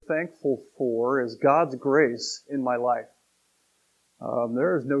thankful for is God's grace in my life.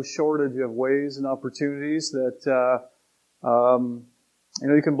 There is no shortage of ways and opportunities that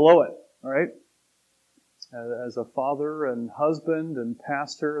you can blow it, right? As a father and husband and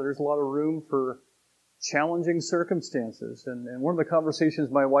pastor, there's a lot of room for challenging circumstances. And one of the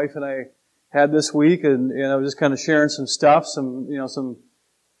conversations my wife and I had this week, and I was just kind of sharing some stuff, some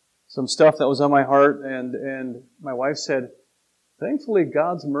stuff that was on my heart, and my wife said, thankfully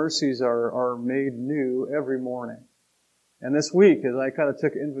God's mercies are made new every morning. And this week, as I kind of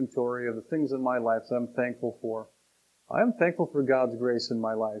took inventory of the things in my life that I'm thankful for, I'm thankful for God's grace in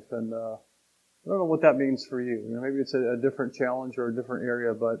my life. And I don't know what that means for you. Maybe it's a different challenge or a different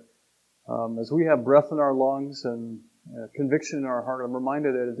area, but as we have breath in our lungs and conviction in our heart, I'm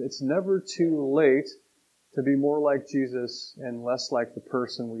reminded that it's never too late to be more like Jesus and less like the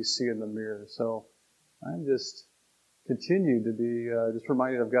person we see in the mirror. So I'm just continue to be just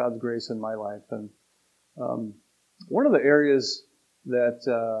reminded of God's grace in my life. And one of the areas that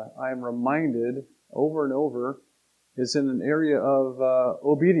I'm reminded over and over is in an area of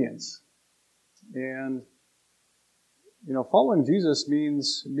obedience. And, following Jesus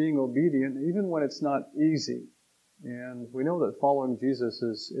means being obedient even when it's not easy. And we know that following Jesus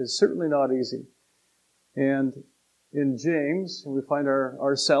is certainly not easy. And in James, we find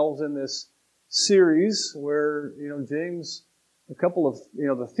ourselves in this series where, James, a couple of,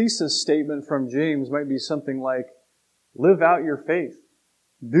 the thesis statement from James might be something like, live out your faith.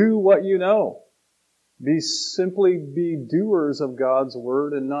 Do what you know. Simply be doers of God's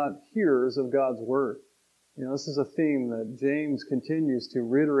word and not hearers of God's word. This is a theme that James continues to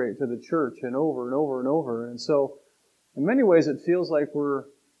reiterate to the church and over and over and over. And so, in many ways, it feels like we're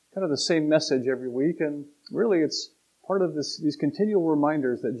kind of the same message every week. And really, it's part of these continual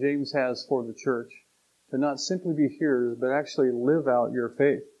reminders that James has for the church to not simply be hearers, but actually live out your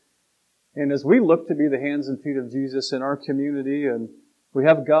faith. And as we look to be the hands and feet of Jesus in our community, and we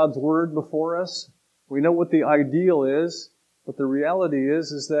have God's word before us, we know what the ideal is, but the reality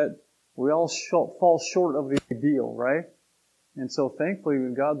is that we all fall short of the ideal, right? And so thankfully,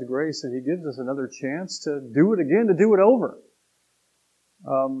 in God's grace, that He gives us another chance to do it again, to do it over.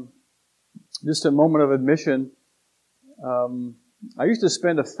 Just a moment of admission. I used to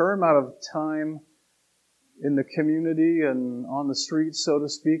spend a fair amount of time in the community and on the streets, so to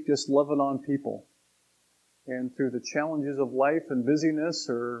speak, just loving on people. And through the challenges of life and busyness,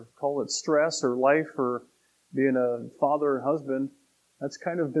 or call it stress, or life, or being a father and husband, that's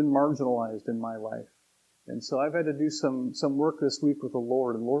kind of been marginalized in my life. And so I've had to do some work this week with the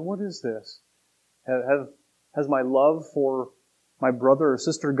Lord. And Lord, what is this? Has my love for my brother or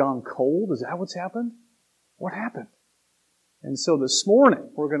sister gone cold? Is that what's happened? What happened? And so this morning,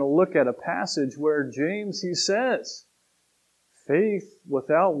 we're going to look at a passage where James, he says, faith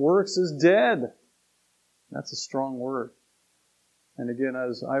without works is dead. That's a strong word. And again,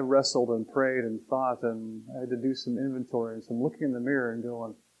 as I wrestled and prayed and thought, and I had to do some inventory and some looking in the mirror and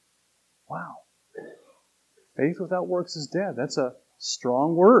going, wow, faith without works is dead. That's a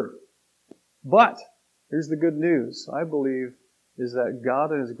strong word. But here's the good news, I believe, is that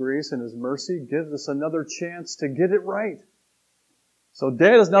God in His grace and His mercy gives us another chance to get it right. So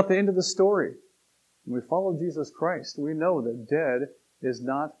dead is not the end of the story. When we follow Jesus Christ, we know that dead is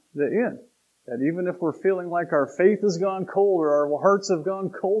not the end. That even if we're feeling like our faith has gone cold, or our hearts have gone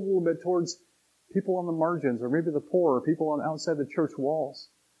cold a little bit towards people on the margins, or maybe the poor, or people outside the church walls,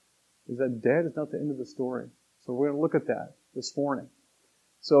 is that dead is not the end of the story. So we're going to look at that this morning.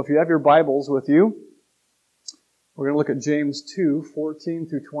 So if you have your Bibles with you, we're going to look at James 2, 14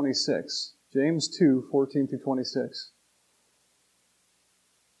 through 26. James 2, 14 through 26.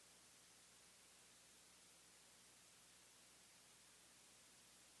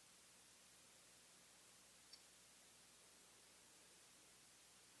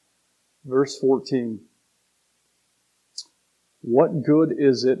 Verse 14. What good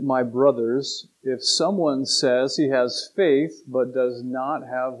is it, my brothers, if someone says he has faith but does not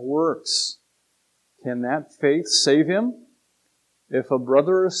have works? Can that faith save him? If a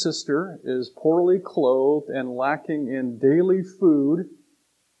brother or sister is poorly clothed and lacking in daily food,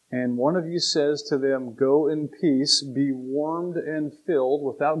 and one of you says to them, go in peace, be warmed and filled,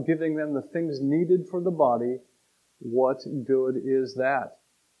 without giving them the things needed for the body, what good is that?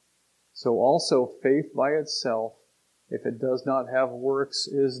 So also faith by itself, if it does not have works,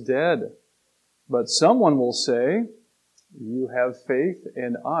 is dead. But someone will say, you have faith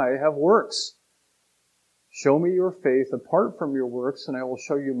and I have works. Show me your faith apart from your works, and I will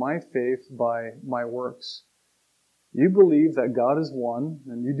show you my faith by my works. You believe that God is one,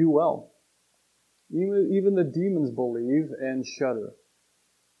 and you do well. Even the demons believe and shudder.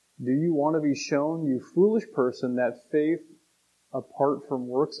 Do you want to be shown, you foolish person, that faith apart from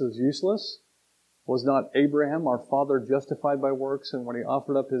works is useless? Was not Abraham, our father, justified by works, and when he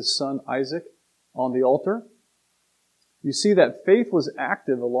offered up his son Isaac on the altar? You see that faith was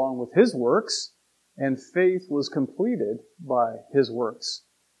active along with his works, and faith was completed by his works.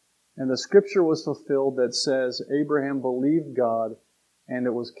 And the scripture was fulfilled that says, Abraham believed God, and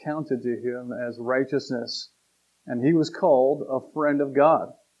it was counted to him as righteousness, and he was called a friend of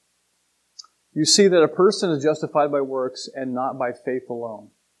God. You see that a person is justified by works and not by faith alone.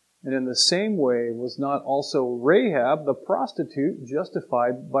 And in the same way was not also Rahab the prostitute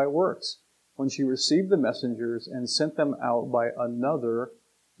justified by works when she received the messengers and sent them out by another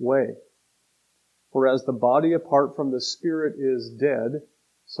way. For as the body apart from the spirit is dead,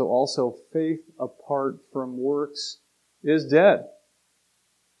 so also faith apart from works is dead.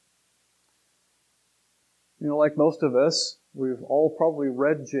 You know, like most of us, we've all probably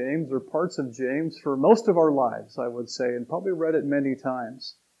read James or parts of James for most of our lives, I would say, and probably read it many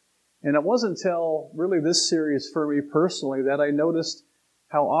times. And it wasn't until really this series for me personally that I noticed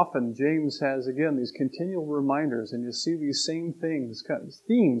how often James has, again, these continual reminders, and you see these same themes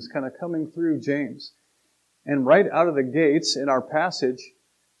kind of coming through James. And right out of the gates in our passage,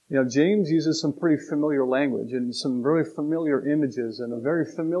 you know, James uses some pretty familiar language and some very familiar images and a very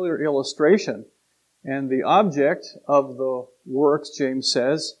familiar illustration. And the object of the works, James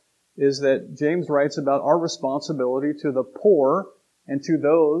says, is that James writes about our responsibility to the poor and to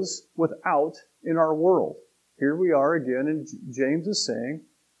those without in our world. Here we are again, and James is saying,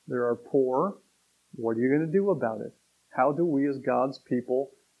 there are poor. What are you going to do about it? How do we as God's people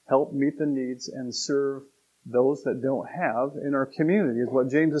help meet the needs and serve those that don't have in our community, is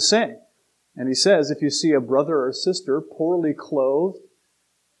what James is saying. And he says, if you see a brother or sister poorly clothed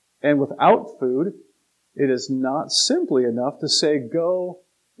and without food, it is not simply enough to say, go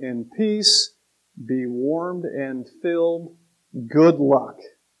in peace, be warmed and filled, good luck.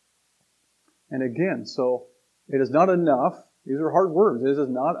 And again, so it is not enough. These are hard words. It is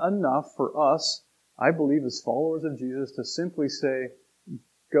not enough for us, I believe, as followers of Jesus, to simply say,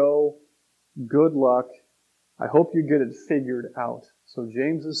 go, good luck, I hope you get it figured out. So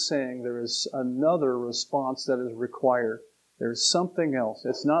James is saying there is another response that is required. There's something else.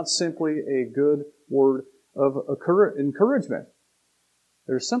 It's not simply a good word of encouragement.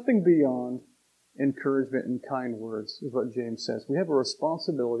 There's something beyond encouragement and kind words, is what James says. We have a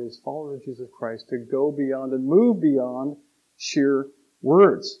responsibility as followers of Jesus Christ to go beyond and move beyond sheer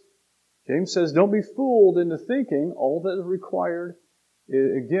words. James says, don't be fooled into thinking all that is required,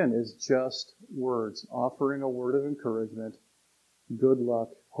 again, is just words. Offering a word of encouragement. Good luck.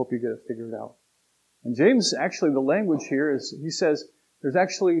 Hope you get it figured out. And James, actually, the language here is, he says, there's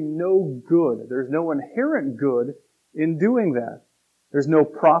actually no good. There's no inherent good in doing that. There's no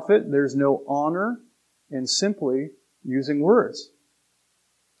profit. There's no honor in simply using words.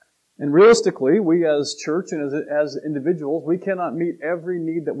 And realistically, we as church and as individuals, we cannot meet every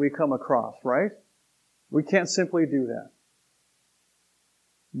need that we come across, right? We can't simply do that.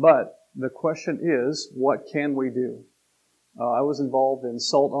 But the question is, what can we do? I was involved in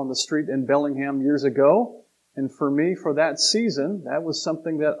Salt on the Street in Bellingham years ago, and for me, for that season, that was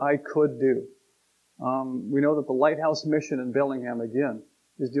something that I could do. We know that the Lighthouse Mission in Bellingham, again,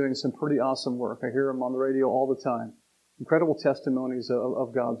 is doing some pretty awesome work. I hear them on the radio all the time. Incredible testimonies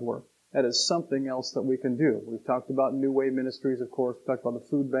of God's work. That is something else that we can do. We've talked about New Way Ministries, of course. We've talked about the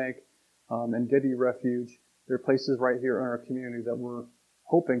food bank and Getty Refuge. There are places right here in our community that we're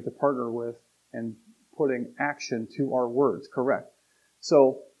hoping to partner with and putting action to our words, correct?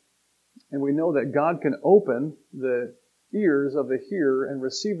 So, and we know that God can open the ears of the hearer and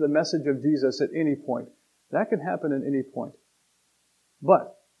receive the message of Jesus at any point. That can happen at any point.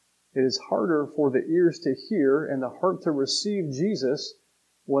 But it is harder for the ears to hear and the heart to receive Jesus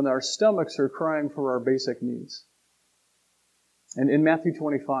when our stomachs are crying for our basic needs. And in Matthew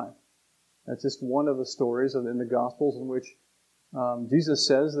 25, that's just one of the stories in the Gospels in which Jesus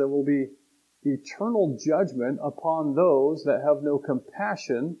says there will be eternal judgment upon those that have no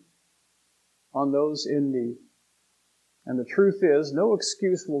compassion on those in need. And the truth is, no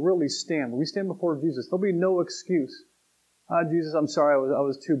excuse will really stand. When we stand before Jesus, there'll be no excuse. Jesus, I'm sorry, I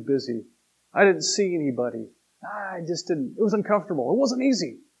was too busy. I didn't see anybody. I just didn't. It was uncomfortable. It wasn't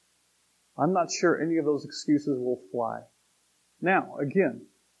easy. I'm not sure any of those excuses will fly. Now, again,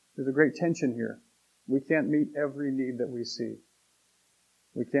 there's a great tension here. We can't meet every need that we see.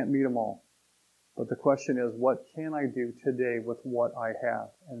 We can't meet them all. But the question is, what can I do today with what I have?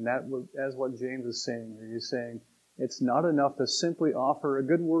 And that's what James is saying here. He's saying, it's not enough to simply offer a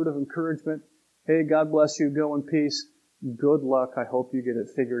good word of encouragement. Hey, God bless you, go in peace. good luck. I hope you get it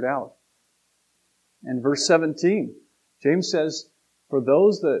figured out. And verse 17, James says, for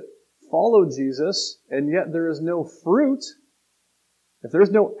those that follow Jesus and yet there is no fruit, if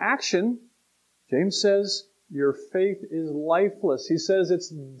there's no action, James says, your faith is lifeless. He says it's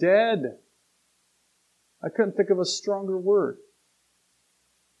dead. I couldn't think of a stronger word.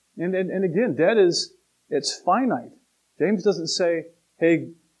 And again, dead it's finite. James doesn't say, hey,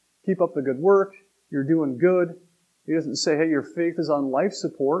 keep up the good work, you're doing good. He doesn't say, hey, your faith is on life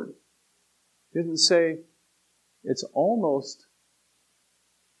support. He doesn't say, it's almost,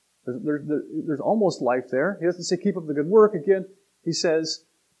 there's almost life there. He doesn't say, keep up the good work. Again, he says,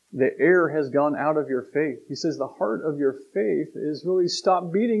 the air has gone out of your faith. He says, the heart of your faith is really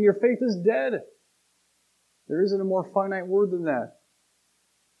stopped beating. Your faith is dead. There isn't a more finite word than that.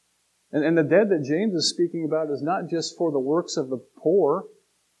 And the dead that James is speaking about is not just for the works of the poor,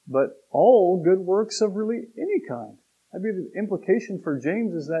 but all good works of really any kind. I mean, the implication for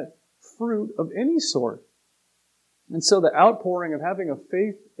James is that fruit of any sort. And so the outpouring of having a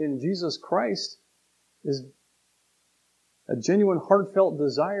faith in Jesus Christ is a genuine, heartfelt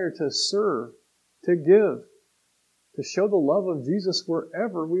desire to serve, to give, to show the love of Jesus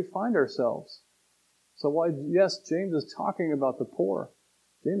wherever we find ourselves. So while, yes, James is talking about the poor,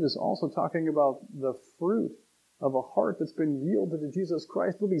 James is also talking about the fruit of a heart that's been yielded to Jesus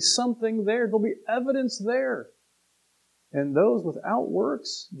Christ. There'll be something there. There'll be evidence there. And those without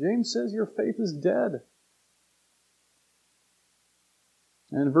works, James says your faith is dead.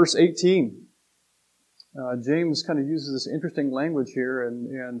 And in verse 18, James kind of uses this interesting language here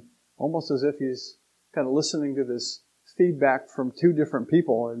and almost as if he's kind of listening to this feedback from two different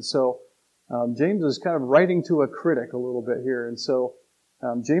people. And so James is kind of writing to a critic a little bit here. And so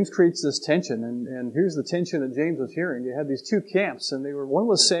James creates this tension, and here's the tension that James was hearing. You had these two camps, and one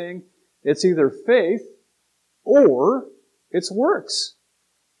was saying it's either faith or it's works.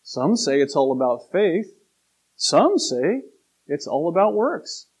 Some say it's all about faith. Some say it's all about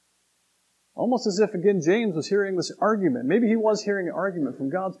works. Almost as if, again, James was hearing this argument. Maybe he was hearing an argument from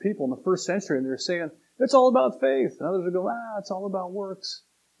God's people in the first century, and they're saying, it's all about faith. And others would go, it's all about works.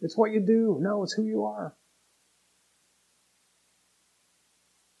 It's what you do. No, it's who you are.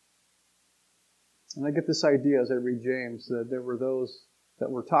 And I get this idea as I read James that there were those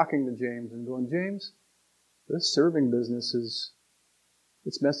that were talking to James and going, James, this serving business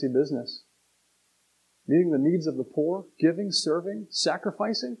it's messy business. Meeting the needs of the poor, giving, serving,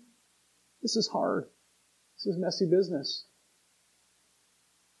 sacrificing, this is hard. This is messy business.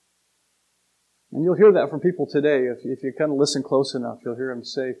 And you'll hear that from people today. If you kind of listen close enough, you'll hear them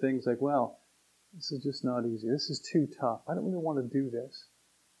say things like, well, this is just not easy. This is too tough. I don't really want to do this.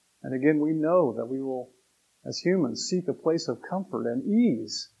 And again, we know that we will, as humans, seek a place of comfort and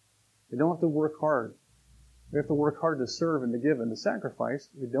ease. We don't have to work hard. We have to work hard to serve and to give and to sacrifice.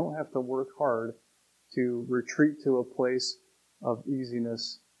 We don't have to work hard to retreat to a place of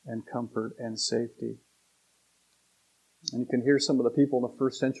easiness and comfort and safety. And you can hear some of the people in the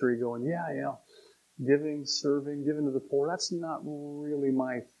first century going, yeah, giving, serving, giving to the poor, that's not really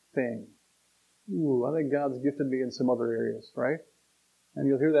my thing. I think God's gifted me in some other areas, right? And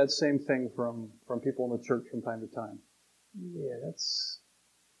you'll hear that same thing from people in the church from time to time.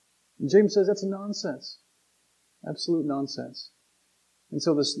 And James says that's nonsense. Absolute nonsense. And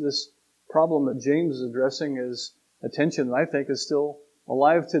so this problem that James is addressing is a tension that I think is still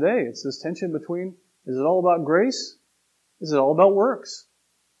alive today. It's this tension between, is it all about grace? Is it all about works?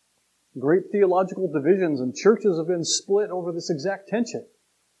 Great theological divisions and churches have been split over this exact tension.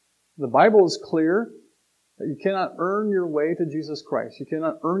 The Bible is clear that you cannot earn your way to Jesus Christ. You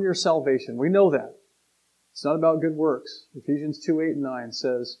cannot earn your salvation. We know that. It's not about good works. Ephesians 2:8-9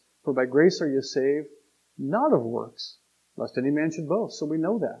 says, for by grace are you saved, not of works, lest any man should boast. So we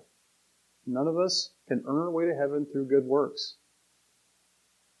know that. None of us can earn our way to heaven through good works.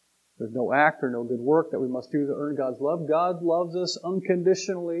 There's no act or no good work that we must do to earn God's love. God loves us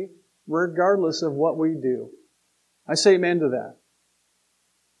unconditionally, regardless of what we do. I say amen to that.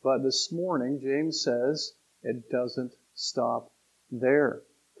 But this morning, James says, it doesn't stop there.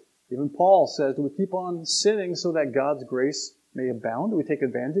 Even Paul says, do we keep on sinning so that God's grace may abound? Do we take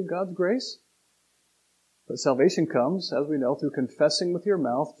advantage of God's grace? But salvation comes, as we know, through confessing with your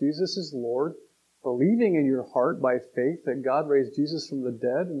mouth Jesus is Lord, believing in your heart by faith that God raised Jesus from the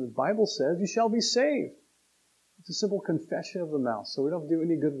dead, and the Bible says you shall be saved. It's a simple confession of the mouth, so we don't do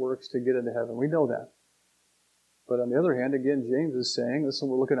any good works to get into heaven. We know that. But on the other hand, again, James is saying, this is what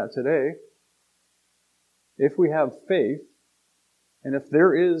we're looking at today, if we have faith, and if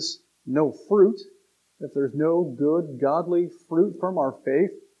there is no fruit, if there's no good, godly fruit from our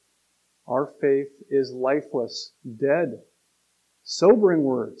faith, Our faith is lifeless, dead. Sobering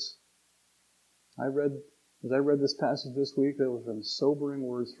words. As I read this passage this week, there were some sobering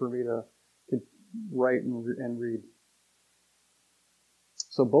words for me to write and read.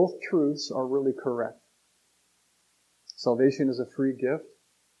 So both truths are really correct. Salvation is a free gift,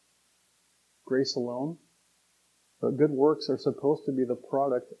 grace alone, but good works are supposed to be the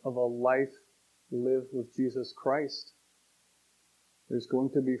product of a life lived with Jesus Christ. There's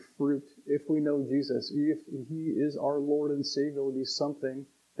going to be fruit if we know Jesus. If He is our Lord and Savior, there will be something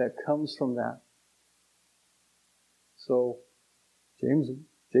that comes from that. So, James'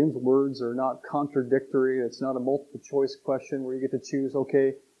 words are not contradictory. It's not a multiple choice question where you get to choose,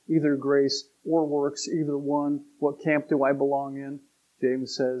 okay, either grace or works, either one. What camp do I belong in?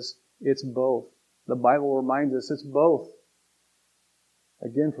 James says it's both. The Bible reminds us it's both.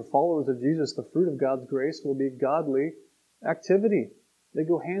 Again, for followers of Jesus, the fruit of God's grace will be godly activity. They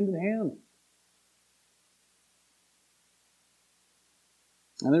go hand in hand.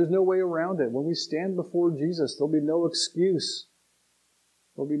 And there's no way around it. When we stand before Jesus, there'll be no excuse.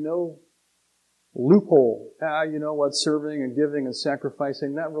 There'll be no loophole. You know what, serving and giving and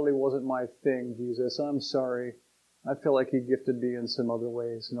sacrificing, that really wasn't my thing, Jesus. I'm sorry. I feel like He gifted me in some other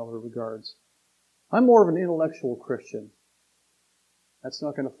ways, in other regards. I'm more of an intellectual Christian. That's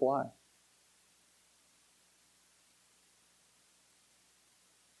not going to fly.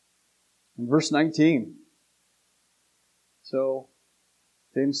 In verse 19, so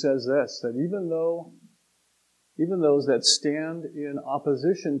James says this, that even those that stand in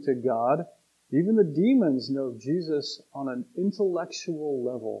opposition to God, even the demons know Jesus on an intellectual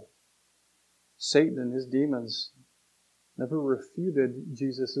level. Satan and his demons never refuted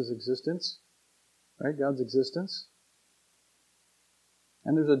Jesus' existence, right? God's existence.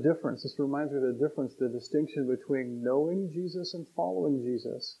 And there's a difference. This reminds me of the difference, the distinction between knowing Jesus and following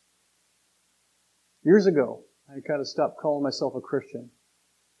Jesus. Years ago, I kind of stopped calling myself a Christian.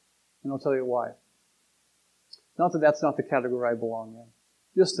 And I'll tell you why. Not that that's not the category I belong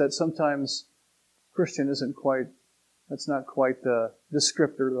in. Just that sometimes Christian that's not quite the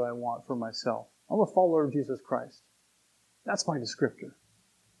descriptor that I want for myself. I'm a follower of Jesus Christ. That's my descriptor.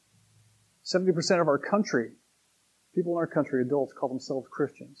 70% of our country, people in our country, adults, call themselves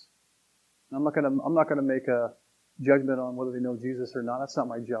Christians. And I'm not gonna make a judgment on whether they know Jesus or not. That's not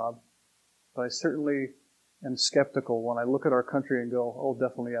my job. But I certainly am skeptical when I look at our country and go, oh,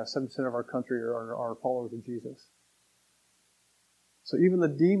 definitely, yeah, 7% of our country are followers of Jesus. So even the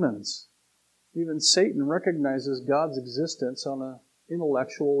demons, even Satan recognizes God's existence on an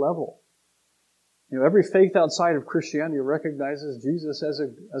intellectual level. You know, every faith outside of Christianity recognizes Jesus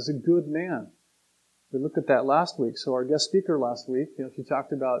as a good man. We looked at that last week. So our guest speaker last week, she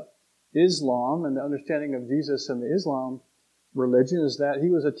talked about Islam and the understanding of Jesus and the Islam religion is that He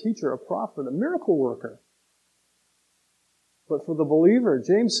was a teacher, a prophet, a miracle worker. But for the believer,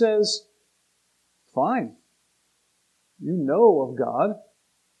 James says, fine, you know of God,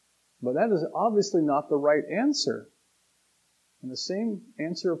 but that is obviously not the right answer. And the same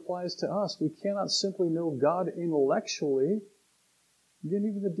answer applies to us. We cannot simply know God intellectually. Again,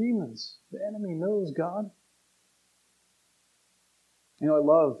 even the demons, the enemy knows God. I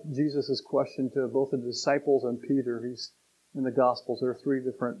love Jesus' question to both the disciples and Peter. He's in the Gospels. There are three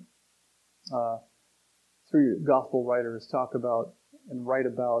Gospel writers talk about and write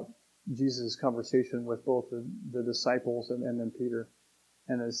about Jesus' conversation with both the disciples and then Peter.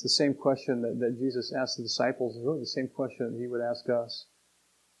 And it's the same question that Jesus asked the disciples. It's really the same question that He would ask us.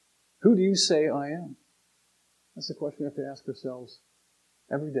 Who do you say I am? That's the question we have to ask ourselves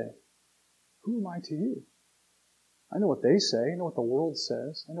every day. Who am I to you? I know what they say. I know what the world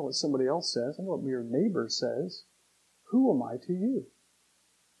says. I know what somebody else says. I know what your neighbor says. Who am I to you?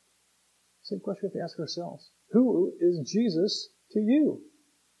 Same question we have to ask ourselves. Who is Jesus to you?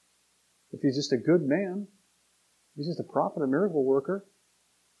 If He's just a good man, if He's just a prophet, a miracle worker,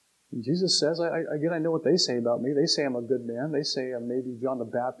 and Jesus says, I know what they say about me. They say I'm a good man. They say I'm maybe John the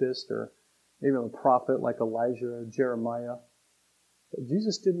Baptist, or maybe I'm a prophet like Elijah or Jeremiah. But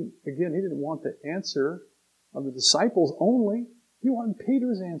Jesus He didn't want the answer of the disciples only. He wanted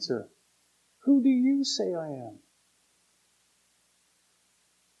Peter's answer. Who do you say I am?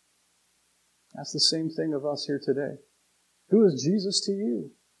 That's the same thing of us here today. Who is Jesus to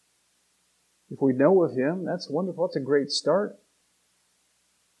you? If we know of Him, that's wonderful. That's a great start.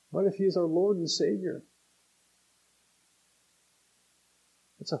 What if He is our Lord and Savior?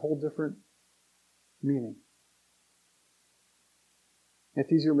 That's a whole different meaning. If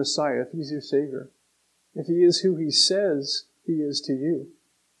He's your Messiah, if He's your Savior, if He is who He says He is to you,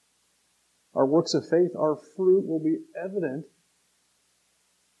 our works of faith, our fruit will be evident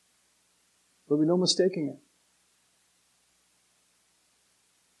There'll be no mistaking it.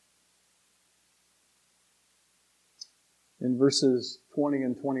 In verses 20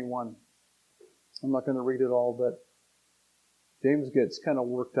 and 21, I'm not going to read it all, but James gets kind of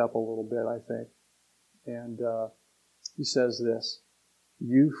worked up a little bit, I think. And he says this,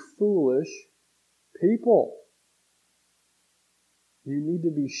 "You foolish people, you need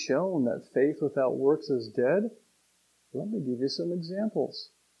to be shown that faith without works is dead? Let me give you some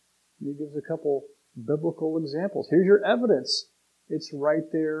examples." And he gives a couple biblical examples. Here's your evidence. It's right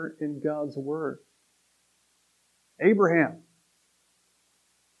there in God's Word. Abraham,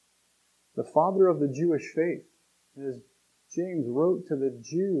 the father of the Jewish faith. And as James wrote to the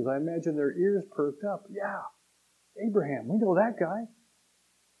Jews, I imagine their ears perked up. Yeah, Abraham, we know that guy.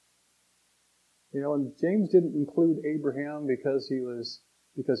 And James didn't include Abraham because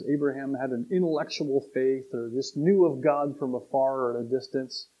Abraham had an intellectual faith or just knew of God from afar or at a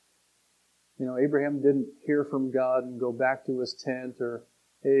distance. Abraham didn't hear from God and go back to his tent or,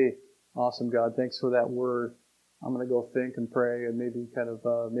 "Hey, awesome God, thanks for that word. I'm going to go think and pray and maybe kind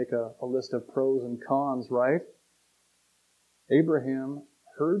of make a list of pros and cons," right? Abraham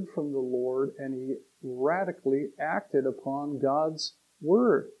heard from the Lord and he radically acted upon God's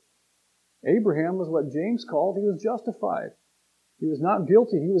word. Abraham was what James called, he was justified. He was not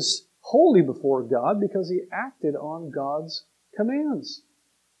guilty. He was holy before God because he acted on God's commands.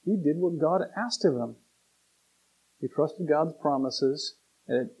 He did what God asked of him. He trusted God's promises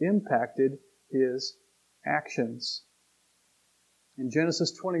and it impacted his actions. In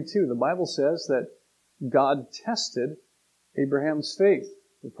Genesis 22, the Bible says that God tested Abraham's faith.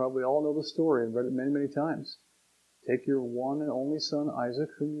 We probably all know the story and read it many, many times. "Take your one and only son Isaac,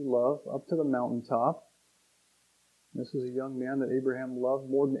 whom you love, up to the mountaintop." This was a young man that Abraham loved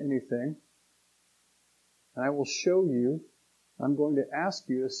more than anything. "And I will show you, I'm going to ask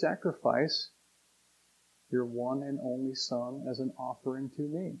you to sacrifice your one and only son as an offering to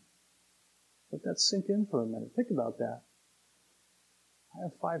me." Let that sink in for a minute. Think about that. I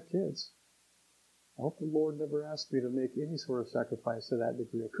have 5 kids. I hope the Lord never asked me to make any sort of sacrifice to that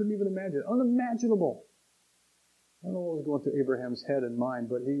degree. I couldn't even imagine. Unimaginable. I don't know what was going through Abraham's head and mind,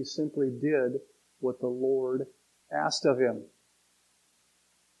 but he simply did what the Lord asked of him.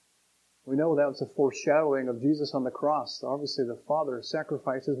 We know that was a foreshadowing of Jesus on the cross. Obviously, the Father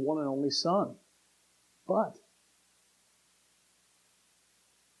sacrificed His one and only Son.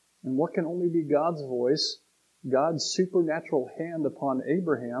 And what can only be God's voice, God's supernatural hand upon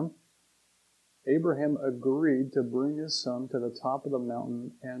Abraham, Abraham agreed to bring his son to the top of the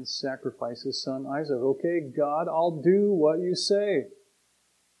mountain and sacrifice his son Isaac. "Okay, God, I'll do what you say."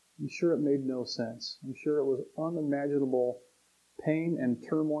 I'm sure it made no sense. I'm sure it was unimaginable pain and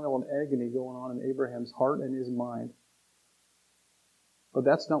turmoil and agony going on in Abraham's heart and his mind. But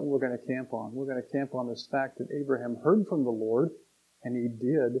that's not what we're going to camp on. We're going to camp on this fact that Abraham heard from the Lord and he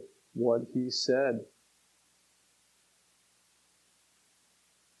did what he said.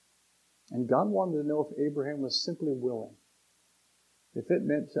 And God wanted to know if Abraham was simply willing. If it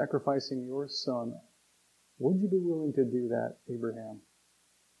meant sacrificing your son, would you be willing to do that, Abraham?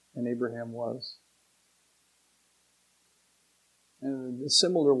 And Abraham was. And in a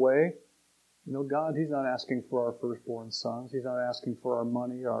similar way, God, He's not asking for our firstborn sons. He's not asking for our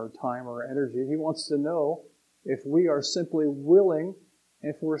money, our time, or our energy. He wants to know if we are simply willing,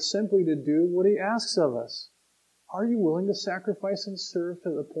 if we're simply to do what He asks of us. Are you willing to sacrifice and serve to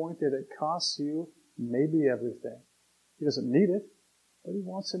the point that it costs you maybe everything? He doesn't need it, but He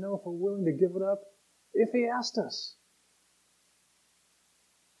wants to know if we're willing to give it up if He asked us.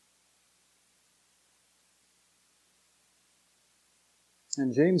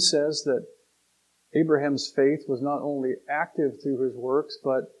 And James says that Abraham's faith was not only active through his works,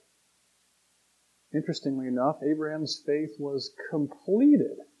 but interestingly enough, Abraham's faith was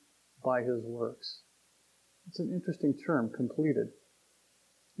completed by his works. It's an interesting term, completed.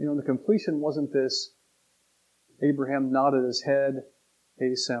 The completion wasn't this, Abraham nodded his head,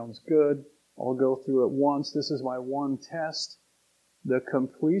 "Hey, sounds good, I'll go through it once, this is my one test." The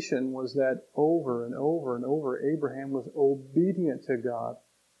completion was that over and over and over, Abraham was obedient to God.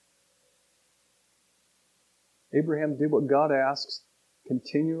 Abraham did what God asks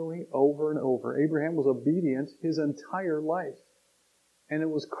continually, over and over. Abraham was obedient his entire life. And it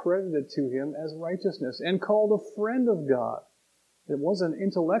was credited to him as righteousness and called a friend of God. It wasn't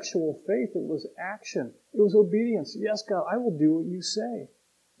intellectual faith, it was action. It was obedience. Yes, God, I will do what you say,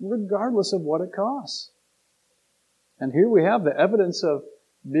 regardless of what it costs. And here we have the evidence of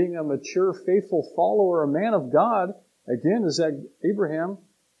being a mature, faithful follower, a man of God, again, is that Abraham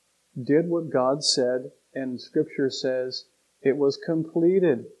did what God said, and Scripture says it was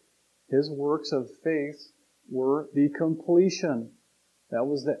completed. His works of faith were the completion. That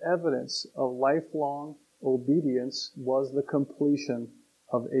was the evidence of lifelong obedience, was the completion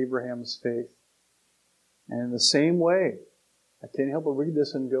of Abraham's faith. And in the same way, I can't help but read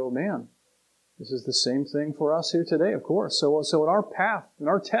this and go, man, this is the same thing for us here today, of course. So in our path, in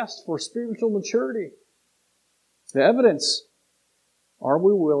our test for spiritual maturity, the evidence, are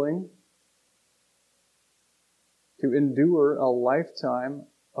we willing to endure a lifetime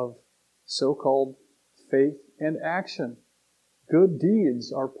of so-called faith and action? Good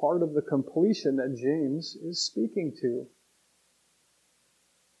deeds are part of the completion that James is speaking to.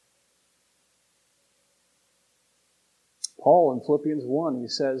 Paul in Philippians 1, he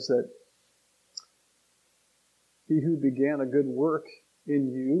says that he who began a good work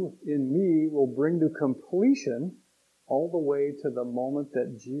in you, in me, will bring to completion all the way to the moment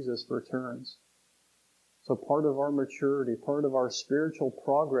that Jesus returns. So part of our maturity, part of our spiritual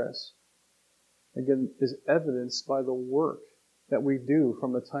progress, again, is evidenced by the work that we do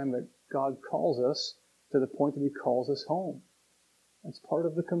from the time that God calls us to the point that He calls us home. That's part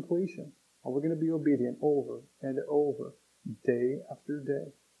of the completion. Are we going to be obedient over and over, day after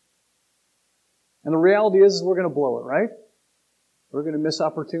day? And the reality is we're going to blow it, right? We're going to miss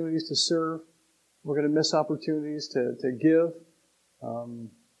opportunities to serve. We're going to miss opportunities to give.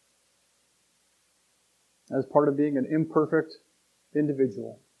 As part of being an imperfect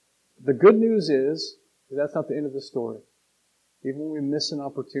individual. The good news is that's not the end of the story. Even when we miss an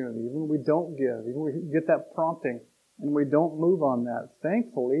opportunity, even when we don't give, even when we get that prompting and we don't move on that,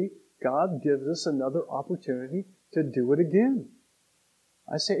 thankfully, God gives us another opportunity to do it again.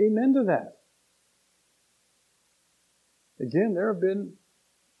 I say amen to that. Again, there have been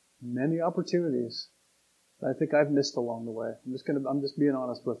many opportunities that I think I've missed along the way. I'm just being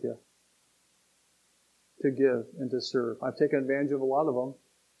honest with you. To give and to serve. I've taken advantage of a lot of them,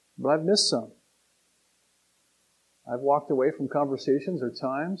 but I've missed some. I've walked away from conversations or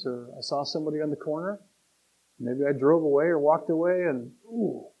times, or I saw somebody on the corner. Maybe I drove away or walked away and,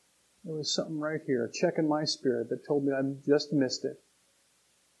 there was something right here, a check in my spirit that told me I just missed it.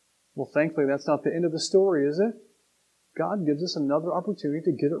 Well, thankfully, that's not the end of the story, is it? God gives us another opportunity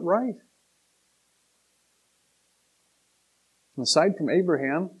to get it right. Aside from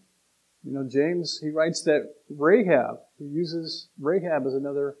Abraham, James, he writes that Rahab, he uses Rahab as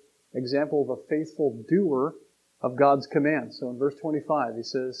another example of a faithful doer of God's command. So in verse 25, he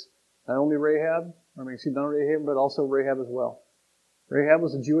says, not only Rahab, but also Rahab as well. Rahab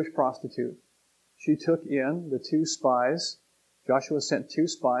was a Jewish prostitute. She took in the 2 spies. Joshua sent 2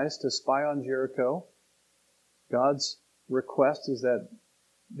 spies to spy on Jericho. God's request is that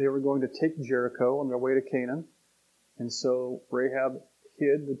they were going to take Jericho on their way to Canaan. And so Rahab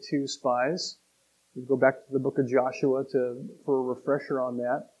hid the 2 spies. We go back to the book of Joshua for a refresher on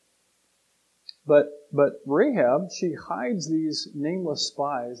that. But Rahab, she hides these nameless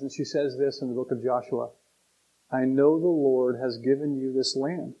spies, and she says this in the book of Joshua, I know the Lord has given you this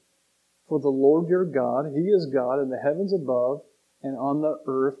land. For the Lord your God, He is God in the heavens above and on the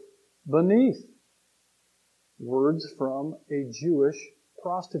earth beneath. Words from a Jewish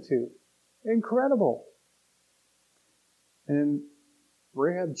prostitute. Incredible. And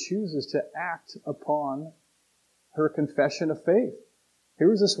Rahab chooses to act upon her confession of faith. Here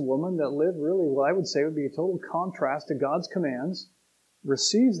was this woman that lived really what I would say would be a total contrast to God's commands,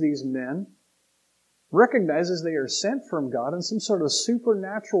 receives these men, recognizes they are sent from God in some sort of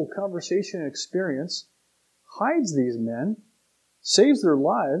supernatural conversation and experience, hides these men, saves their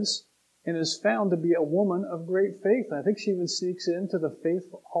lives, and is found to be a woman of great faith. And I think she even sneaks into the Faith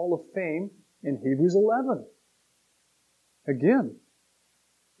Hall of Fame in Hebrews 11. Again,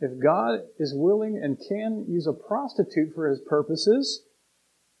 if God is willing and can use a prostitute for His purposes,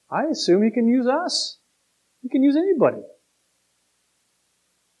 I assume He can use us. He can use anybody.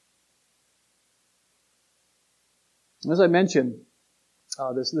 As I mentioned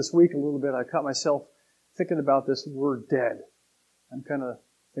this week a little bit, I caught myself thinking about this word dead. I'm kind of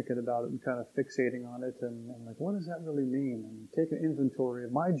thinking about it and kind of fixating on it, and I'm like, what does that really mean? And take an inventory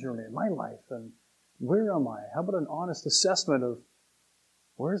of my journey, of my life, and where am I? How about an honest assessment of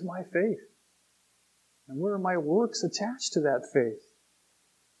where's my faith? And where are my works attached to that faith?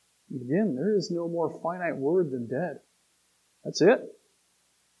 Again, there is no more finite word than dead. That's it.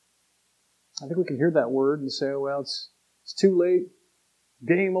 I think we can hear that word and say, oh, well, it's too late.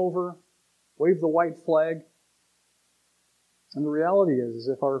 Game over. Wave the white flag. And the reality is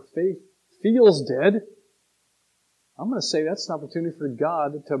if our faith feels dead, I'm going to say that's an opportunity for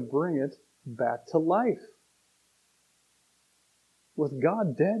God to bring it back to life. With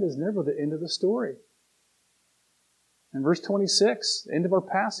God, dead is never the end of the story. In verse 26, end of our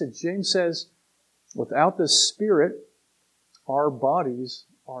passage, James says, without the Spirit, our bodies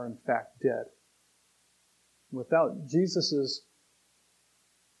are in fact dead. Without Jesus'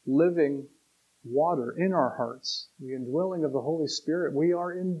 living water in our hearts, the indwelling of the Holy Spirit, we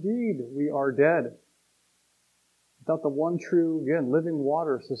are dead. Without the one true, again, living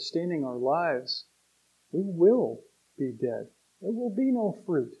water sustaining our lives, we will be dead. There will be no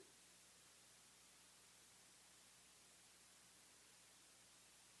fruit.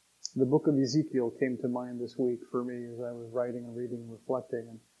 The book of Ezekiel came to mind this week for me as I was writing and reading and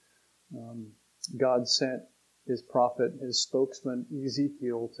reflecting. And God sent His prophet, His spokesman,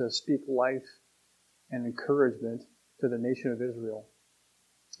 Ezekiel, to speak life and encouragement to the nation of Israel.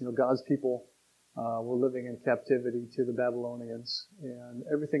 God's people were living in captivity to the Babylonians, and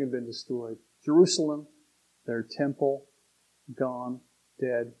everything had been destroyed. Jerusalem, their temple, gone,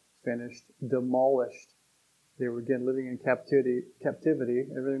 dead, finished, demolished. They were again living in captivity.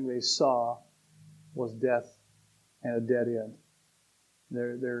 Everything they saw was death and a dead end.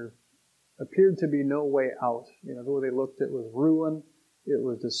 There appeared to be no way out. The way they looked, it was ruin, it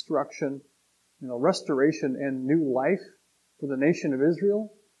was destruction. Restoration and new life for the nation of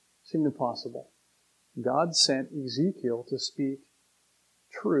Israel seemed impossible. God sent Ezekiel to speak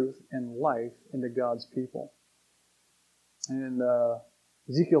truth and life into God's people. And in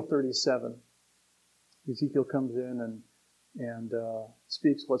Ezekiel 37, Ezekiel comes in and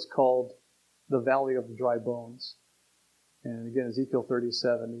speaks what's called the Valley of the Dry Bones. And again, Ezekiel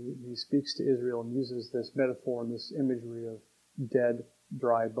 37, he speaks to Israel and uses this metaphor and this imagery of dead,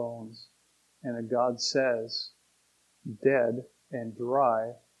 dry bones. And then God says, dead and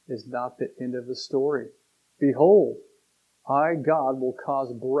dry is not the end of the story. Behold, I, God, will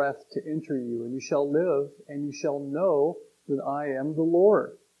cause breath to enter you, and you shall live, and you shall know that I am the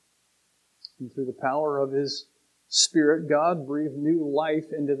Lord. And through the power of His Spirit, God breathed new life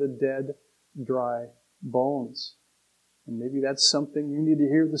into the dead, dry bones. And maybe that's something you need to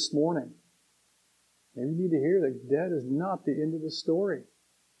hear this morning. Maybe you need to hear that dead is not the end of the story.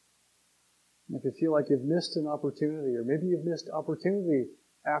 And if you feel like you've missed an opportunity, or maybe you've missed opportunity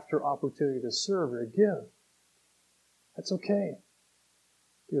after opportunity to serve or to give, that's okay.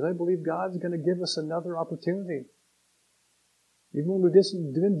 Because I believe God's going to give us another opportunity. Even when we've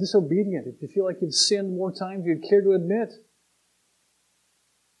been disobedient, if you feel like you've sinned more times than you'd care to admit,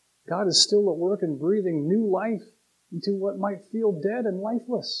 God is still at work and breathing new life into what might feel dead and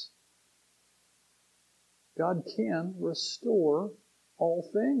lifeless. God can restore all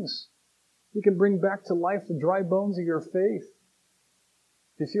things. He can bring back to life the dry bones of your faith.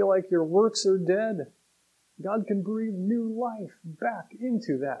 If you feel like your works are dead, God can breathe new life back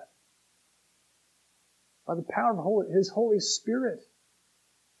into that by the power of His Holy Spirit.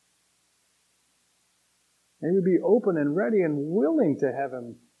 May we be open and ready and willing to have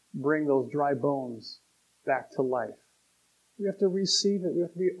Him bring those dry bones back to life. We have to receive it. We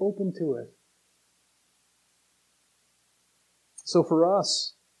have to be open to it. So for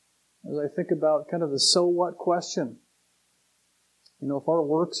us, as I think about kind of the so what question, if our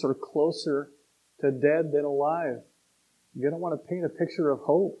works are closer to dead than alive, you don't want to paint a picture of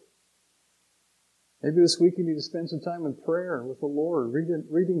hope. Maybe this week you need to spend some time in prayer with the Lord,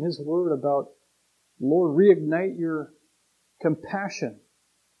 reading His Word about, Lord, reignite your compassion.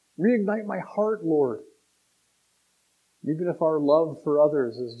 Reignite my heart, Lord. Even if our love for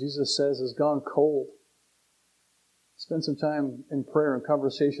others, as Jesus says, has gone cold, spend some time in prayer and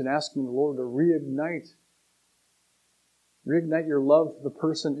conversation asking the Lord to reignite your love for the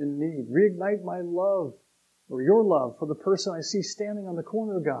person in need. Reignite my love, or your love, for the person I see standing on the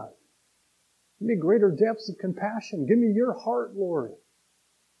corner, God. Give me greater depths of compassion. Give me your heart, Lord.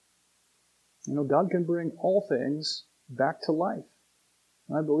 God can bring all things back to life.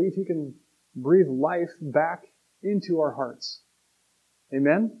 And I believe He can breathe life back into our hearts.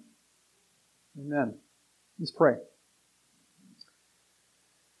 Amen? Amen. Let's pray.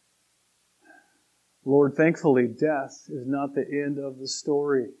 Lord, thankfully, death is not the end of the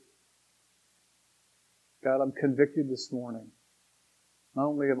story. God, I'm convicted this morning, not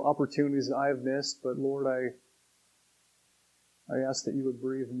only of opportunities that I have missed, but Lord, I ask that you would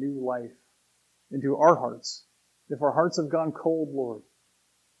breathe new life into our hearts. If our hearts have gone cold, Lord,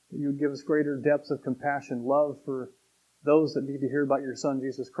 that you would give us greater depths of compassion, love for those that need to hear about your Son,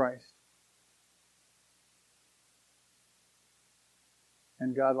 Jesus Christ.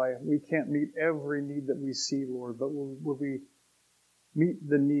 And God, we can't meet every need that we see, Lord, but will we meet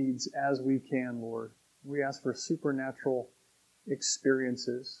the needs as we can, Lord? We ask for supernatural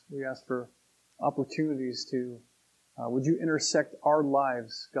experiences. We ask for opportunities to, would you intersect our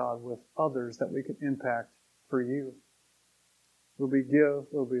lives, God, with others that we can impact for you? Will we give?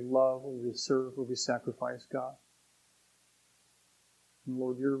 Will we love? Will we serve? Will we sacrifice, God? And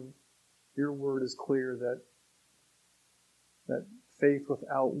Lord, your word is clear that faith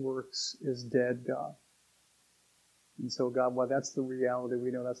without works is dead, God. And so, God, while that's the reality, we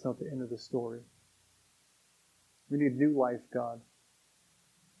know that's not the end of the story. We need new life, God.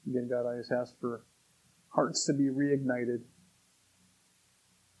 Again, God, I just ask for hearts to be reignited,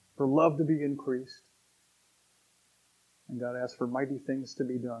 for love to be increased. And God, I ask for mighty things to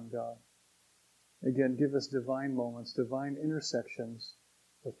be done, God. Again, give us divine moments, divine intersections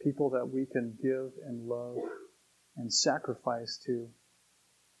of people that we can give and love and sacrifice to,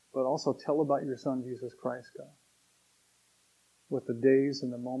 but also tell about your Son, Jesus Christ, God. With the days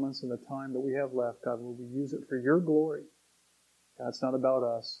and the moments and the time that we have left, God, will we use it for your glory? God, it's not about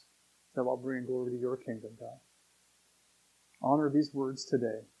us. It's about bringing glory to your kingdom, God. Honor these words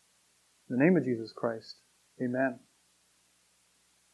today. In the name of Jesus Christ, amen.